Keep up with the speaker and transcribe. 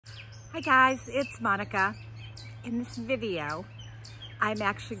Hi guys, it's Monika. In this video, I'm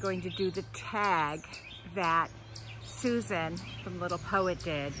actually going to do the tag that Susan from Little Poet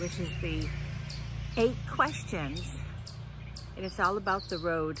did, which is the 8 questions. And it's all about the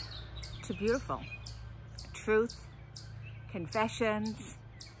road to beautiful. Truth, confessions,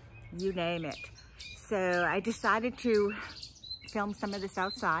 you name it. So I decided to film some of this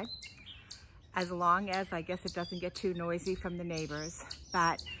outside, as long as I guess it doesn't get too noisy from the neighbors.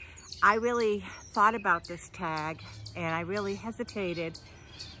 But I really thought about this tag and I really hesitated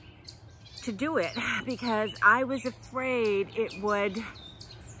to do it because I was afraid it would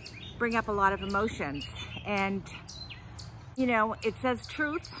bring up a lot of emotions. And you know, it says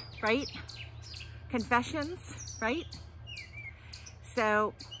truth, right? Confessions, right?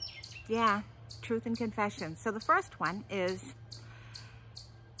 So yeah, truth and confessions. So the first one is,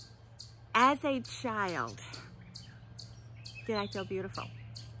 as a child, did I feel beautiful?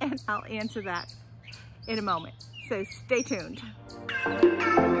 And I'll answer that in a moment. So stay tuned. I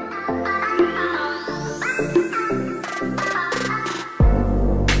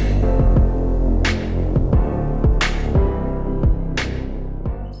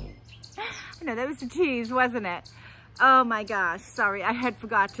know, that was a tease, wasn't it? Oh my gosh, sorry, I had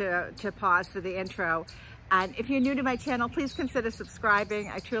forgot to pause for the intro. And if you're new to my channel, please consider subscribing.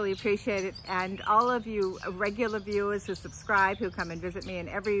 I truly appreciate it. And all of you regular viewers who subscribe, who come and visit me in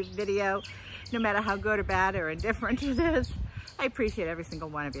every video, no matter how good or bad or indifferent it is, I appreciate every single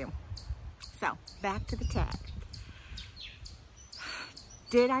one of you. So, back to the tag.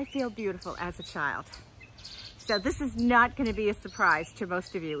 Did I feel beautiful as a child? So this is not going to be a surprise to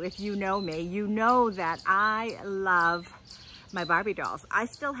most of you. If you know me, you know that I love my Barbie dolls. I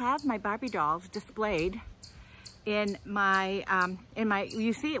still have my Barbie dolls displayed in my,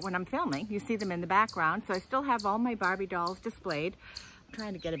 you see it when I'm filming, you see them in the background. So I still have all my Barbie dolls displayed. I'm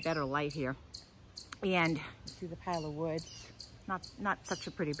trying to get a better light here. And you see the pile of wood. Not such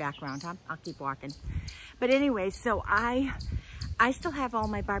a pretty background, huh? I'll keep walking. But anyway, so I still have all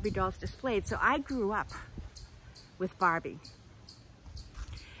my Barbie dolls displayed. So I grew up with Barbie.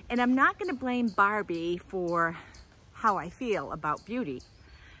 And I'm not gonna blame Barbie for how I feel about beauty,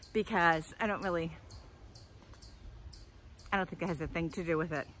 because I don't think it has a thing to do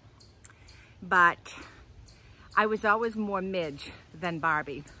with it. But I was always more Midge than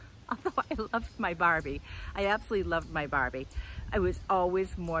Barbie. Although I loved my Barbie. I absolutely loved my Barbie. I was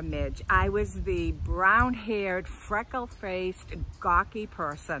always more Midge. I was the brown-haired, freckle-faced, gawky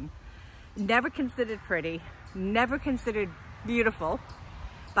person. Never considered pretty, never considered beautiful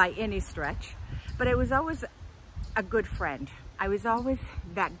by any stretch. But I was always a good friend. I was always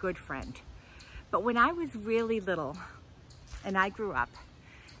that good friend. But when I was really little and I grew up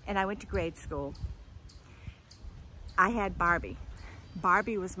and I went to grade school, I had Barbie.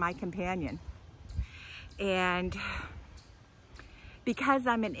 Barbie was my companion. And because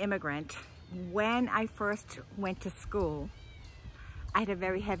I'm an immigrant, when I first went to school, I had a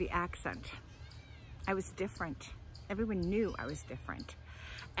very heavy accent. I was different. Everyone knew I was different.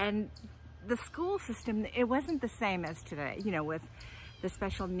 And the school system, it wasn't the same as today, you know, with the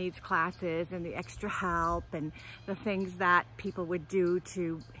special needs classes and the extra help and the things that people would do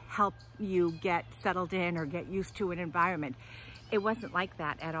to help you get settled in or get used to an environment. It wasn't like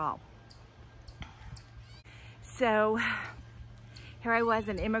that at all. So here I was,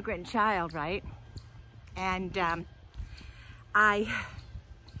 an immigrant child, right? And I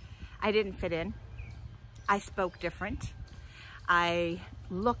didn't fit in. I spoke different. I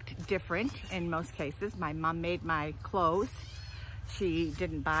looked different in most cases. My mom made my clothes. She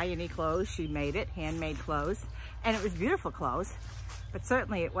didn't buy any clothes. She made it, handmade clothes. And it was beautiful clothes, but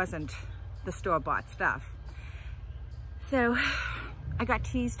certainly it wasn't the store-bought stuff. So I got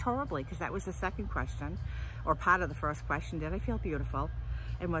teased horribly, because that was the second question, or part of the first question. Did I feel beautiful?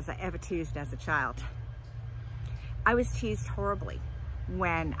 And was I ever teased as a child? I was teased horribly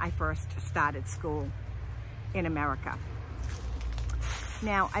when I first started school in America.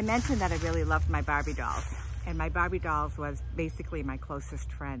 Now, I mentioned that I really loved my Barbie dolls, and my Barbie dolls was basically my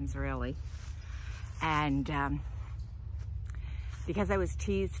closest friends, really. And because I was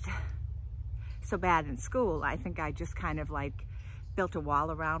teased so bad in school, I think I just kind of like built a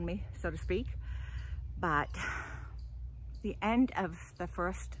wall around me, so to speak. But the end of the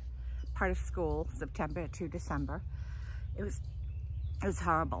first part of school, September to December, it was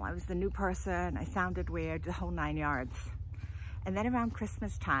horrible. I was the new person, I sounded weird, the whole 9 yards. And then around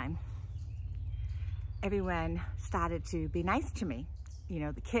Christmas time, everyone started to be nice to me. You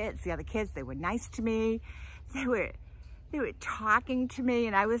know, the other kids, they were nice to me. They were talking to me,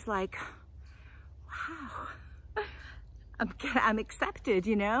 and I was like, wow, I'm accepted,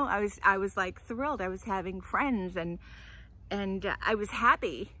 you know. I was like thrilled. I was having friends and I was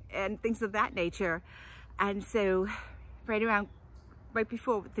happy and things of that nature. And so right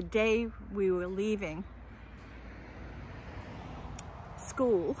before the day we were leaving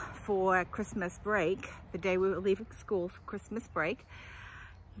school for Christmas break, the day we were leaving school for Christmas break,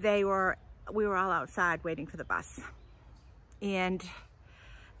 we were all outside waiting for the bus. And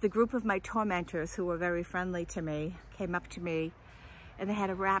the group of my tormentors, who were very friendly to me, came up to me and they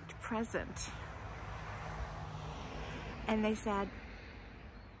had a wrapped present. And they said,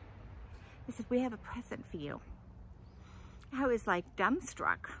 we have a present for you. I was like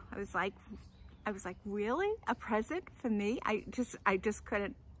dumbstruck. I was like, really? A present for me? I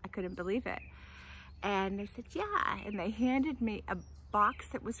couldn't believe it. And they said, yeah. And they handed me a box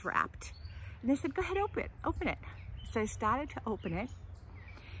that was wrapped. And they said, go ahead, open it. So I started to open it.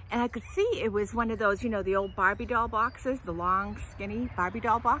 And I could see it was one of those, you know, the old Barbie doll boxes, the long, skinny Barbie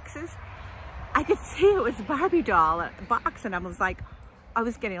doll boxes. I could see it was a Barbie doll box, and I was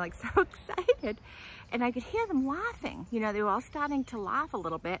getting like so excited. And I could hear them laughing. You know, they were all starting to laugh a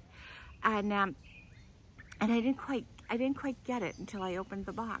little bit. And I didn't quite get it until I opened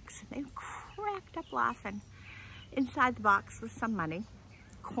the box. They cracked up laughing. Inside the box was some money,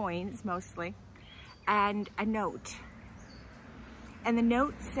 coins mostly, and a note. And the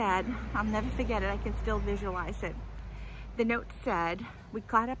note said, I'll never forget it, I can still visualize it. The note said, we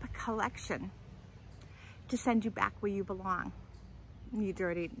got up a collection to send you back where you belong, you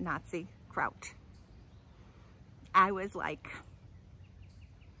dirty Nazi kraut. I was like,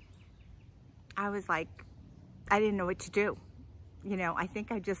 I didn't know what to do. You know, I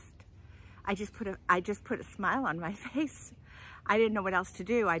think I just put a smile on my face. I didn't know what else to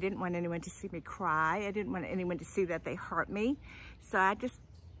do. I didn't want anyone to see me cry. I didn't want anyone to see that they hurt me. So I just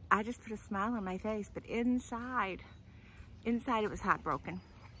put a smile on my face. But inside it was heartbroken.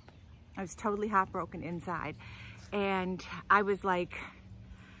 I was totally heartbroken inside. And I was like,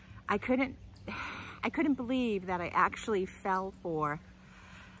 I couldn't believe that I actually fell for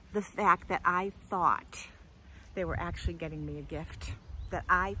the fact that I thought they were actually getting me a gift. That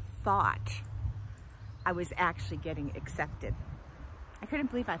I thought I was actually getting accepted. I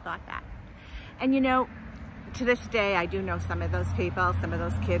couldn't believe I thought that. And you know, to this day, I do know some of those people, some of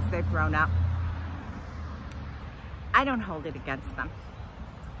those kids, they've grown up. I don't hold it against them.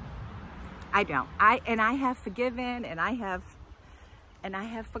 I don't. I have forgiven, and I have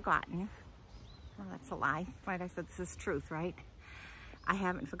forgotten. Well, that's a lie, right? I said this is truth, right? I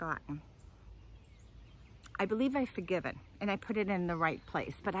haven't forgotten. I believe I've forgiven, and I put it in the right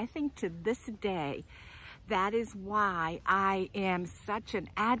place. But I think to this day, that is why I am such an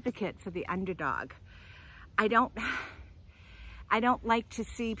advocate for the underdog. I don't like to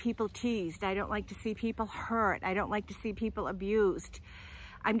see people teased. I don't like to see people hurt. I don't like to see people abused.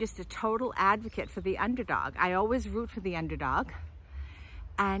 I'm just a total advocate for the underdog. I always root for the underdog.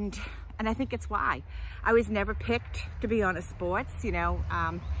 And I think it's why. I was never picked to be on a sports, you know.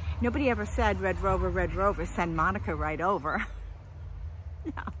 Nobody ever said, Red Rover, send Monika right over.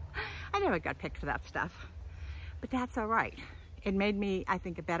 No, I never got picked for that stuff. But that's all right. It made me, I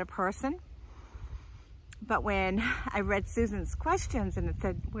think, a better person. But when I read Susan's questions and it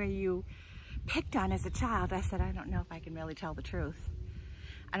said, were you picked on as a child? I said, I don't know if I can really tell the truth.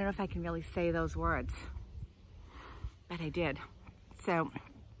 I don't know if I can really say those words. But I did. So,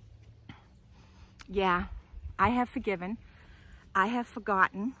 yeah, I have forgiven. I have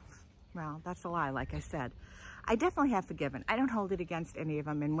forgotten. Well, that's a lie, like I said. I definitely have forgiven. I don't hold it against any of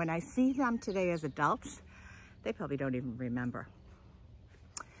them. And when I see them today as adults, they probably don't even remember.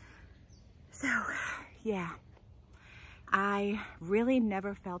 So, yeah, I really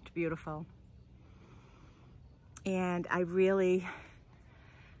never felt beautiful. And I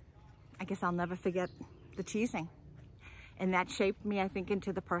guess I'll never forget the teasing. And that shaped me, I think,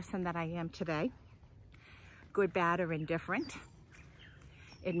 into the person that I am today. Good, bad, or indifferent.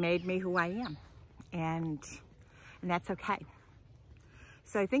 It made me who I am. And that's okay.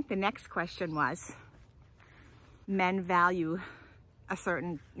 So I think the next question was, men value a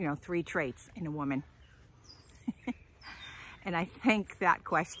certain, 3 traits in a woman. And I think that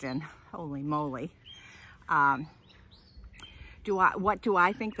question, holy moly, what do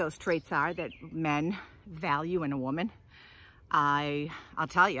I think those traits are that men value in a woman? I'll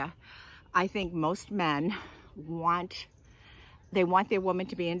tell you, I think most men want their woman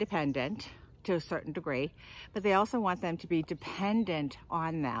to be independent to a certain degree, but they also want them to be dependent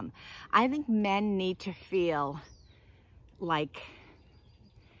on them. I think men need to feel like,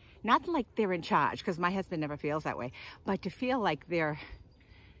 not like they're in charge, because my husband never feels that way, but to feel like they're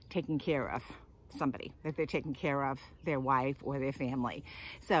taken care of somebody, that they're taking care of their wife or their family.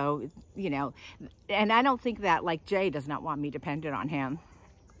 So, you know, and I don't think that, like, Jay does not want me dependent on him.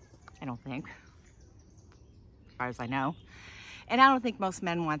 I don't think, as far as I know. And I don't think most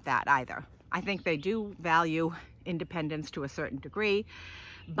men want that either. I think they do value independence to a certain degree,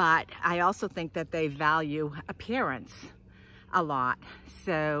 but I also think that they value appearance a lot.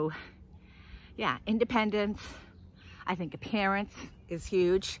 So yeah, independence. I think appearance is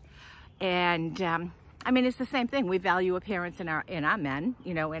huge. And I mean, it's the same thing. We value appearance in our men,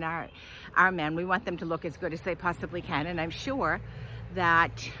 you know, in our men. We want them to look as good as they possibly can. And I'm sure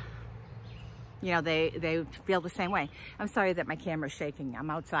that, you know, they feel the same way. I'm sorry that my camera's shaking. I'm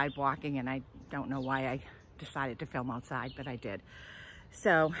outside walking and I don't know why I decided to film outside, but I did.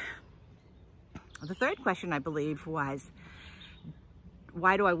 So the third question, I believe, was,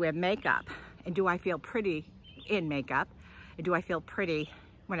 why do I wear makeup? And do I feel pretty in makeup? And do I feel pretty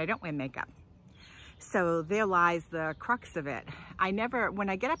when I don't wear makeup? So there lies the crux of it. When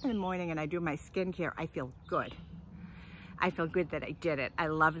I get up in the morning and I do my skincare, I feel good. I feel good that I did it. I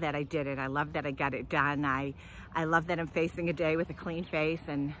love that I did it. I love that I got it done. I love that I'm facing a day with a clean face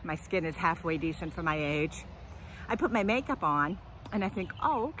and my skin is halfway decent for my age. I put my makeup on and I think,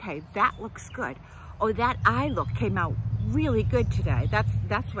 oh, okay, that looks good. Oh, that eye look came out really good today.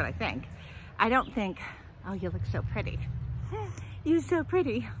 That's what I think. I don't think, oh, you look so pretty. You're so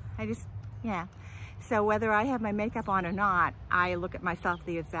pretty. Yeah. So whether I have my makeup on or not, I look at myself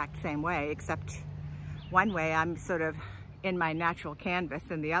the exact same way, except one way I'm sort of in my natural canvas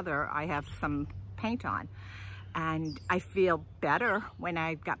and the other I have some paint on. And I feel better when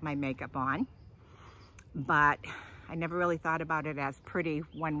I've got my makeup on, but I never really thought about it as pretty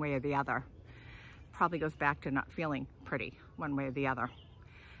one way or the other. Probably goes back to not feeling pretty one way or the other.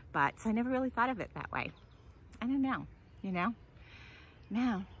 But so I never really thought of it that way. I don't know, you know?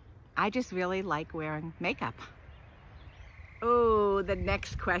 No, I just really like wearing makeup. Oh, the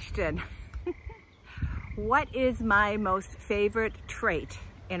next question. What is my most favorite trait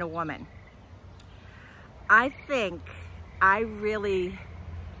in a woman? I think I really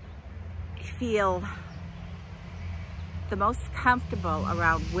feel the most comfortable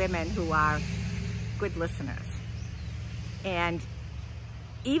around women who are good listeners. And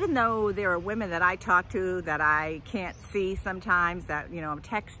even though there are women that I talk to that I can't see sometimes, that, you know, I'm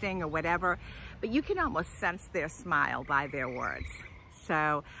texting or whatever, but you can almost sense their smile by their words.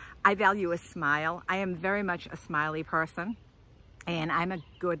 So I value a smile. I am very much a smiley person and I'm a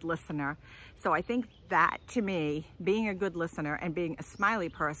good listener. So I think that, to me, being a good listener and being a smiley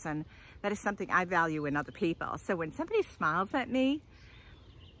person, that is something I value in other people. So when somebody smiles at me,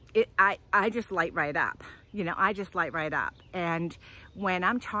 I just light right up. You know, I just light right up. And when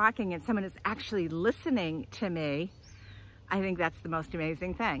I'm talking and someone is actually listening to me, I think that's the most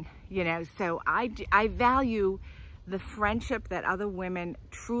amazing thing. You know, so I value the friendship that other women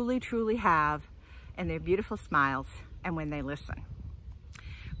truly, truly have and their beautiful smiles and when they listen.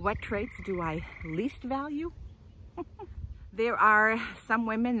 What traits do I least value? There are some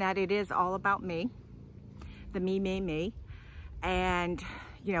women that it is all about me, the me. And,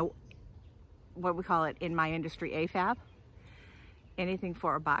 you know, what we call it in my industry, AFAB, anything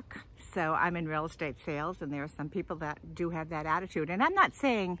for a buck. So I'm in real estate sales and there are some people that do have that attitude. And I'm not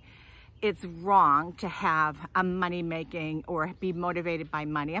saying it's wrong to have a money making or be motivated by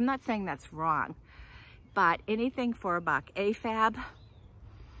money. I'm not saying that's wrong, but anything for a buck, AFAB,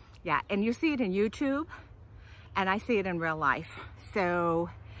 yeah. And you see it in YouTube and I see it in real life. So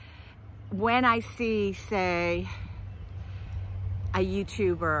when I see, say, a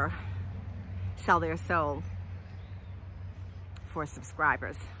YouTuber sell their soul for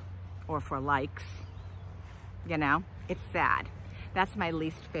subscribers or for likes, you know, it's sad. That's my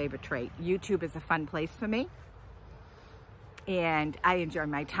least favorite trait. YouTube is a fun place for me. And I enjoy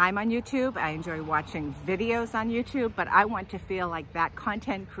my time on YouTube. I enjoy watching videos on YouTube, but I want to feel like that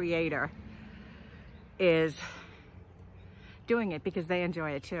content creator is doing it because they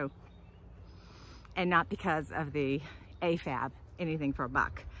enjoy it too. And not because of the AFAB, anything for a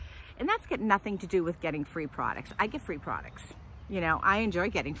buck. And that's got nothing to do with getting free products. I get free products. You know, I enjoy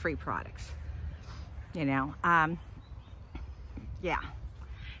getting free products. You know, yeah.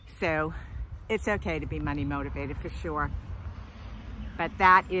 So it's okay to be money motivated for sure. But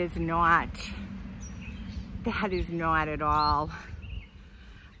that is not at all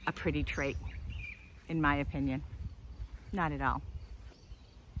a pretty trait, in my opinion. Not at all.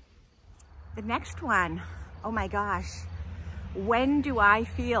 The next one, oh my gosh. When do I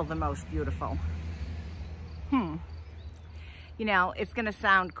feel the most beautiful? You know, it's gonna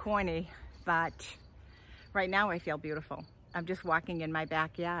sound corny, but right now I feel beautiful. I'm just walking in my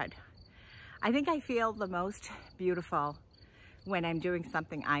backyard. I think I feel the most beautiful when I'm doing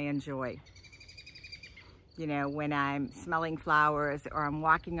something I enjoy. You know, when I'm smelling flowers, or I'm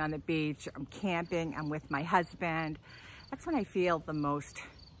walking on the beach, or I'm camping, I'm with my husband. That's when I feel the most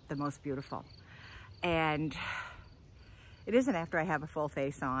beautiful. And it isn't after I have a full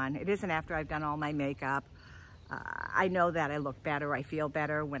face on. It isn't after I've done all my makeup. I know that I look better, I feel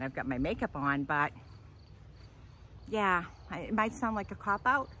better when I've got my makeup on, but yeah, it might sound like a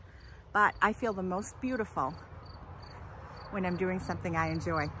cop-out, but I feel the most beautiful when I'm doing something I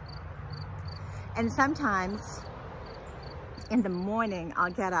enjoy. And sometimes in the morning,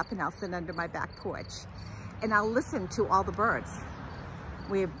 I'll get up and I'll sit under my back porch and I'll listen to all the birds.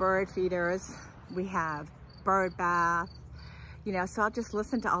 We have bird feeders, we have bird bath, you know, so I'll just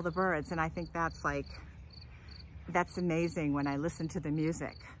listen to all the birds, and I think that's amazing when I listen to the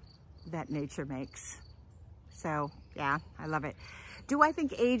music that nature makes. So yeah, I love it. Do I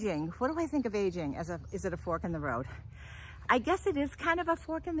think aging, what do I think of aging is it a fork in the road? I guess it is kind of a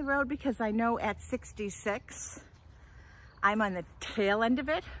fork in the road, because I know at 66, I'm on the tail end of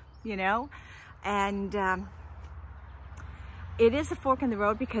it, you know, and it is a fork in the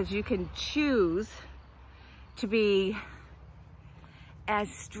road because you can choose to be as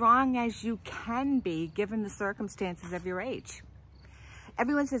strong as you can be given the circumstances of your age.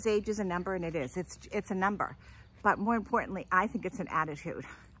 Everyone says age is a number, and it is. It's a number. But more importantly, I think it's an attitude.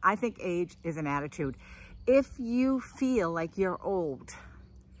 I think age is an attitude. If you feel like you're old,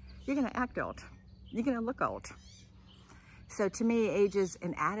 you're gonna act old. You're gonna look old. So to me, age is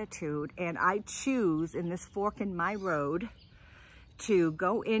an attitude, and I choose in this fork in my road to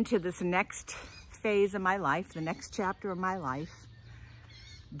go into this next phase of my life, the next chapter of my life,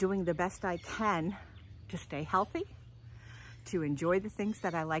 doing the best I can to stay healthy, to enjoy the things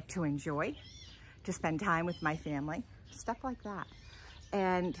that I like to enjoy, to spend time with my family, stuff like that.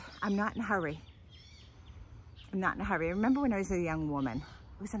 And I'm not in a hurry. I'm not in a hurry. I remember when I was a young woman,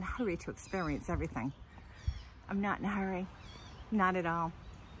 I was in a hurry to experience everything. I'm not in a hurry. Not at all.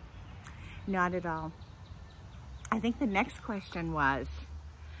 Not at all. I think the next question was,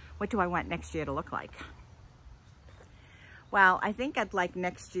 what do I want next year to look like? Well, I think I'd like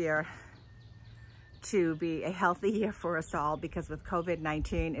next year to be a healthy year for us all, because with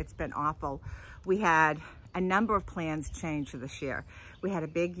COVID-19, it's been awful. We had a number of plans change this year. We had a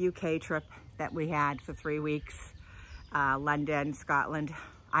big UK trip that we had for 3 weeks, London, Scotland,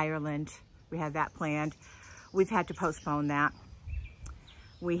 Ireland. We had that planned. We've had to postpone that.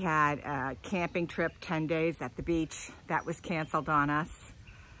 We had a camping trip, 10 days at the beach. That was canceled on us.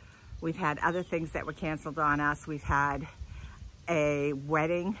 We've had other things that were canceled on us. We've had a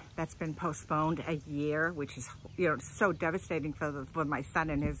wedding that's been postponed a year, which is, you know, so devastating for my son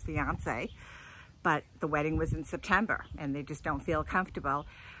and his fiance. But the wedding was in September, and they just don't feel comfortable.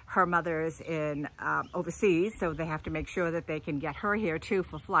 Her mother's in overseas, so they have to make sure that they can get her here too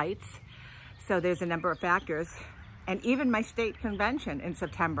for flights. So there's a number of factors. And even my state convention in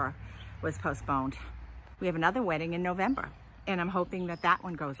September was postponed. We have another wedding in November, and I'm hoping that that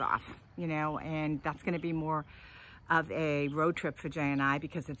one goes off, you know, and that's gonna be more of a road trip for Jay and I,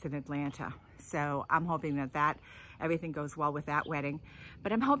 because it's in Atlanta. So I'm hoping that everything goes well with that wedding.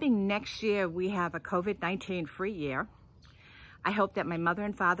 But I'm hoping next year we have a COVID-19 free year. I hope that my mother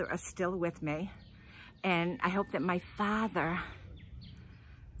and father are still with me. And I hope that my father,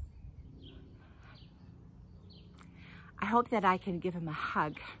 I hope that I can give him a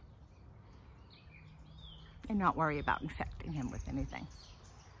hug and not worry about infecting him with anything.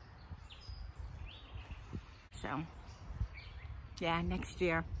 So, yeah, next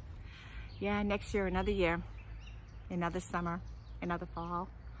year. Yeah, next year, another year, another summer, another fall.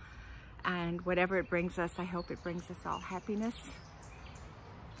 And whatever it brings us, I hope it brings us all happiness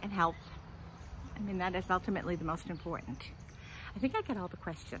and health. I mean, that is ultimately the most important. I think I got all the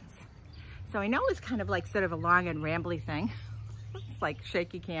questions. So I know it's kind of like sort of a long and rambly thing. It's like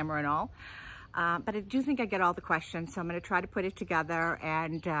shaky camera and all. But I do think I get all the questions. So I'm going to try to put it together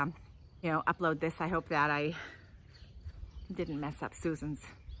and, you know, upload this. I hope that I didn't mess up Susan's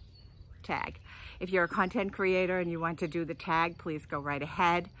tag. If you're a content creator and you want to do the tag, please go right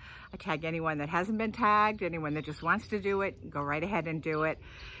ahead. I tag anyone that hasn't been tagged, anyone that just wants to do it, go right ahead and do it.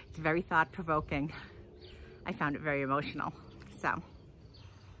 It's very thought-provoking. I found it very emotional. So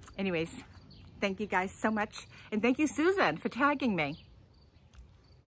anyways, thank you guys so much. And thank you, Susan, for tagging me.